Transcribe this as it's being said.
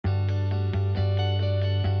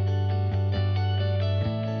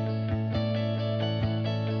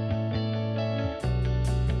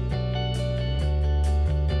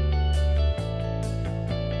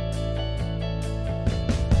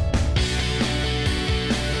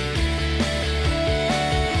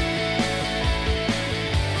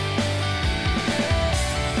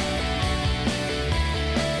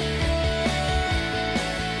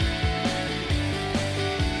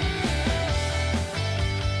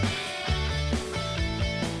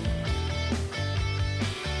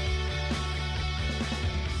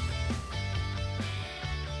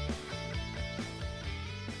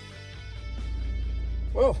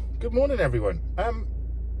Good morning, everyone.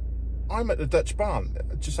 I'm at the Dutch barn,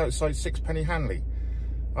 just outside Sixpenny Hanley.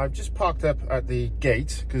 I've just parked up at the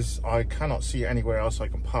gate because I cannot see anywhere else I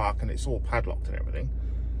can park, and it's all padlocked and everything.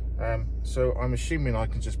 So I'm assuming I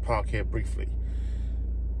can just park here briefly.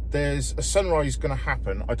 There's a sunrise going to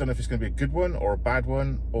happen. I don't know if it's going to be a good one or a bad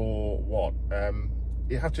one or what.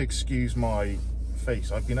 You have to excuse my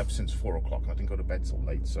face. I've been up since 4 o'clock and I didn't go to bed till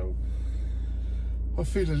late, so I'm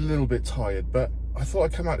feeling a little bit tired, but I thought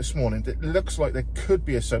I'd come out this morning. It looks like there could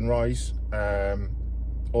be a sunrise,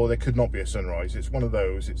 or there could not be a sunrise. It's one of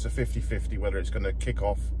those. It's a 50-50 whether it's going to kick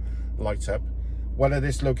off, light up. Whether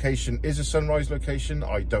this location is a sunrise location,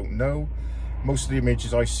 I don't know. Most of the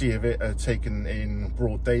images I see of it are taken in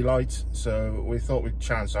broad daylight, so we thought we'd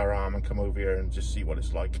chance our arm and come over here and just see what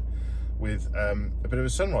it's like with a bit of a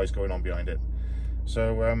sunrise going on behind it.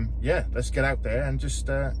 So yeah, let's get out there and just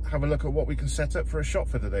have a look at what we can set up for a shot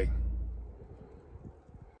for the day.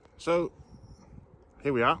 So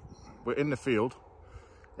here we are, we're in the field.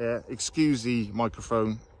 Excuse the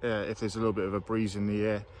microphone if there's a little bit of a breeze in the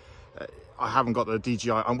air. I haven't got the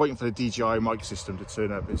DJI, I'm waiting for the DJI mic system to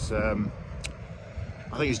turn up. It's I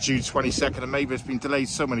think it's June 22nd, and maybe it's been delayed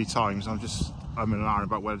so many times. I'm in an iron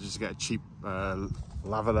about whether just to get a cheap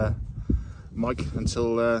lavalier mic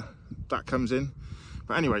until that comes in.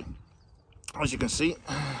 But anyway, as you can see,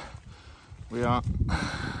 we are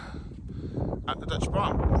at the Dutch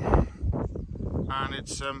barn, and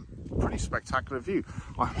it's a pretty spectacular view.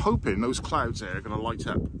 I'm hoping those clouds there are going to light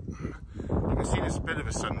up. You can see there's a bit of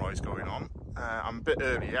a sunrise going on. I'm a bit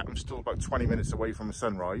early yet. I'm still about 20 minutes away from a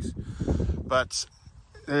sunrise, but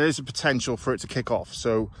there is a potential for it to kick off.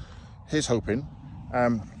 So here's hoping.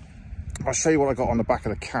 I'll show you what I got on the back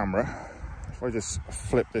of the camera. If I just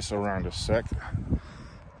flip this around a sec.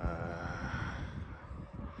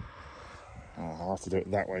 I'll have to do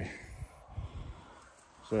it that way.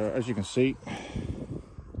 So as you can see, I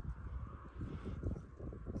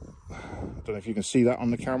don't know if you can see that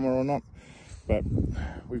on the camera or not, but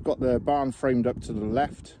we've got the barn framed up to the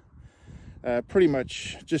left. Pretty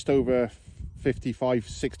much just over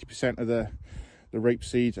 55-60% of the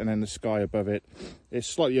rapeseed, and then the sky above it. It's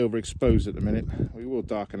slightly overexposed at the minute. We will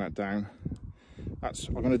darken that down.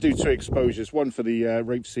 I'm going to do 2 exposures, one for the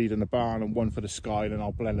rapeseed and the barn and one for the sky, and then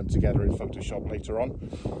I'll blend them together in Photoshop later on.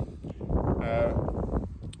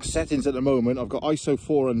 Settings at the moment, I've got ISO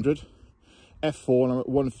 400, f4, and I'm at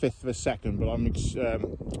 1/5 of a second, but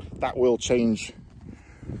that will change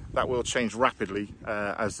rapidly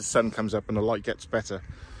as the sun comes up and the light gets better.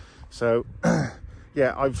 So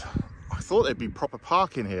yeah, I thought there'd be proper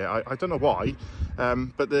parking here. I don't know why,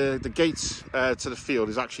 but the gates to the field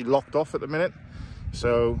is actually locked off at the minute.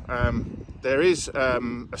 So there is a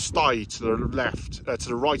stye to the left, to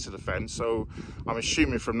the right of the fence. So I'm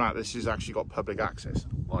assuming from that this has actually got public access.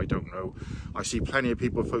 I don't know. I see plenty of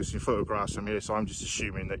people posting photographs from here, so I'm just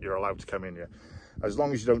assuming that you're allowed to come in here, as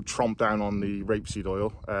long as you don't tromp down on the rapeseed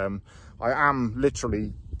oil. I am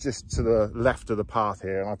literally just to the left of the path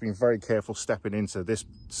here, and I've been very careful stepping into this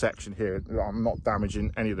section here. I'm not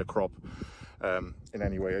damaging any of the crop in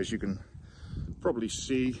any way. As you can probably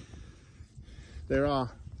see, there are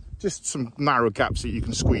just some narrow gaps that you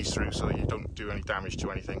can squeeze through so that you don't do any damage to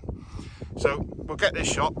anything. So we'll get this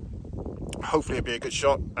shot. Hopefully it'll be a good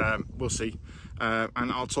shot. We'll see.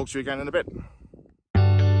 And I'll talk to you again in a bit.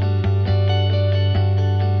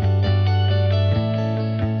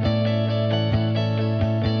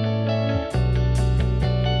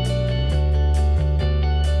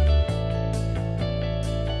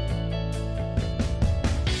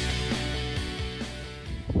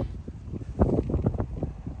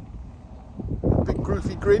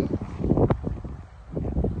 Groovy grin,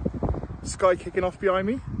 sky kicking off behind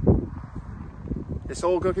me. It's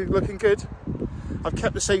all looking good. I've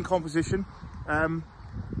kept the same composition. I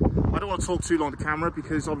don't want to talk too long to camera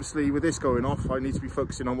because obviously with this going off I need to be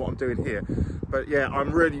focusing on what I'm doing here. But yeah,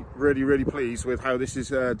 I'm really pleased with how this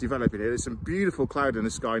is developing here. There's some beautiful cloud in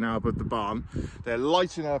the sky now above the barn. They're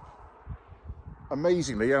lighting up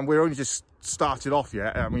amazingly, and we're only just started off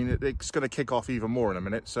yet. I mean, it's going to kick off even more in a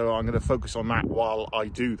minute, so I'm going to focus on that while I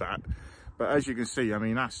do that. But as you can see, I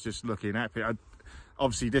mean, that's just looking epic.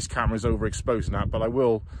 Obviously this camera's overexposing that, but I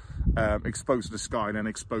will expose the sky and then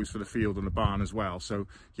expose for the field and the barn as well. So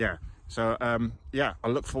yeah, yeah, I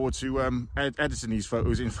look forward to editing these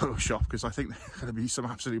photos in Photoshop, because I think there's going to be some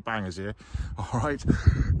absolute bangers here. All right,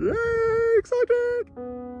 yay, excited.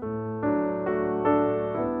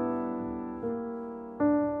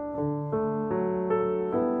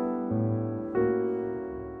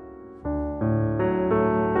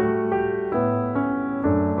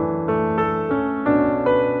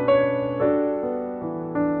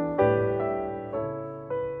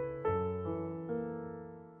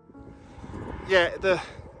 yeah, the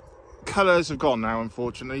colours have gone now,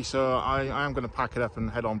 unfortunately, so I am going to pack it up and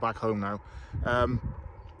head on back home now.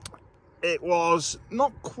 It was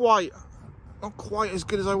not quite as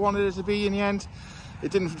good as I wanted it to be in the end.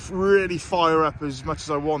 It didn't really fire up as much as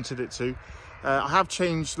I wanted it to. I have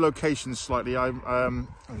changed locations slightly. As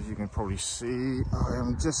you can probably see, I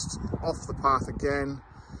am just off the path again.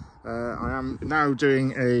 I am now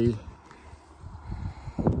doing a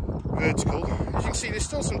vertical. As you can see, there's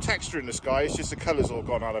still some texture in the sky. It's just the colours all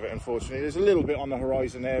gone out of it, unfortunately. There's a little bit on the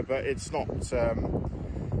horizon there, but it's not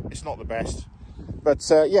the best. But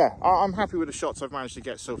yeah, I'm happy with the shots I've managed to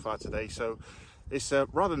get so far today. So it's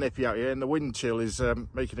rather nippy out here, and the wind chill is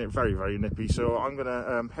making it very, very nippy. So I'm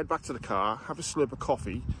gonna head back to the car, have a slurp of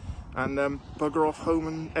coffee, and bugger off home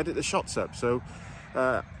and edit the shots up. So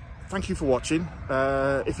thank you for watching.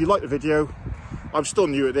 If you like the video, I'm still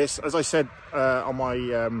new at this. As I said on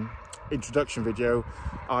my introduction video,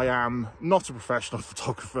 I am not a professional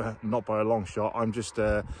photographer, not by a long shot. I'm just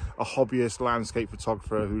a hobbyist landscape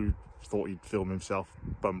photographer who thought he'd film himself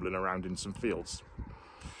bumbling around in some fields.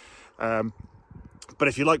 But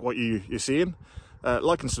if you like what you're seeing,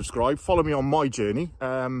 like and subscribe, follow me on my journey,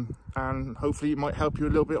 and hopefully it might help you a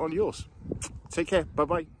little bit on yours. Take care, bye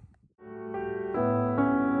bye.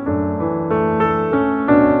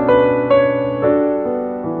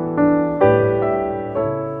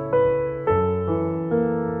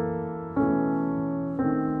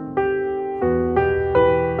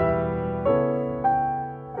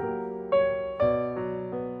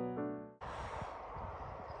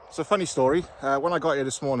 It's a funny story. When I got here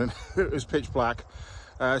this morning, it was pitch black.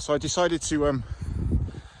 So I decided to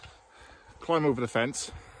climb over the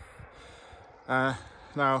fence. Now,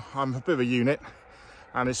 I'm a bit of a unit,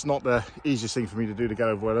 and it's not the easiest thing for me to do to get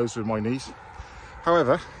over those with my knees.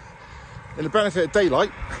 However, in the benefit of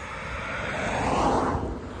daylight,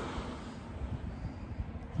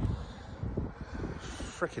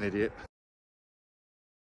 freaking idiot.